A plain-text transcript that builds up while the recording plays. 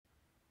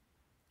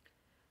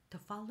The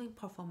following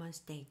performance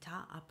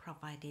data are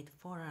provided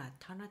for an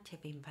alternative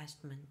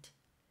investment.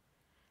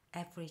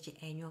 Average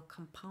annual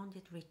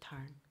compounded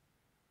return.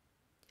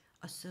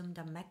 Assume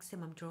the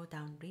maximum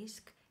drawdown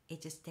risk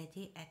is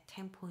steady at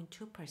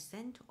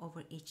 10.2%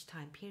 over each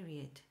time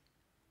period.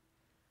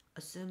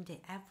 Assume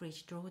the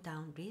average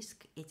drawdown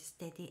risk is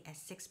steady at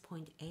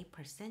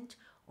 6.8%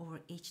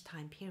 over each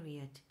time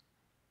period.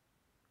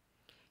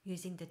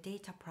 Using the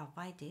data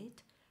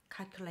provided,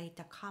 calculate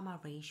the Calmar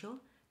ratio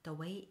the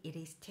way it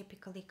is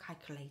typically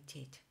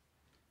calculated.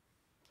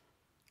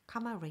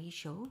 Calmar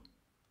ratio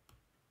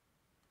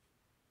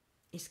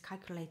is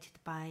calculated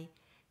by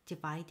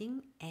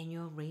dividing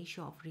annual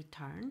ratio of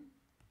return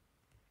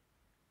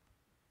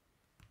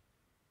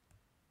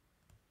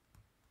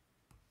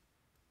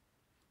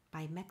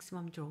by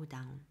maximum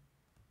drawdown.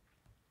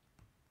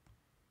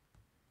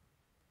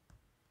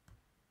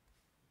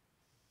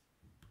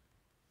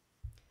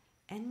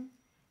 And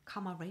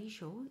Calmar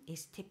ratio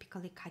is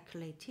typically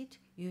calculated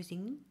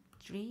using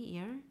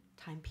 3-year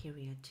time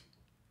period.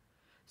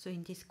 So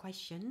in this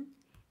question,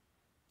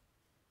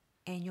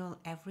 annual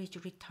average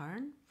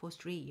return for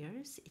 3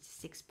 years is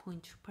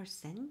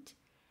 6.2%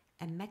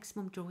 and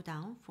maximum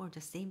drawdown for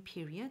the same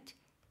period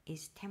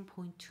is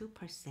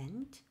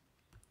 10.2%.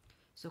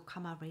 So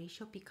Calmar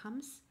ratio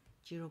becomes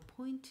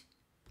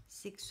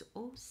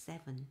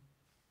 0.607.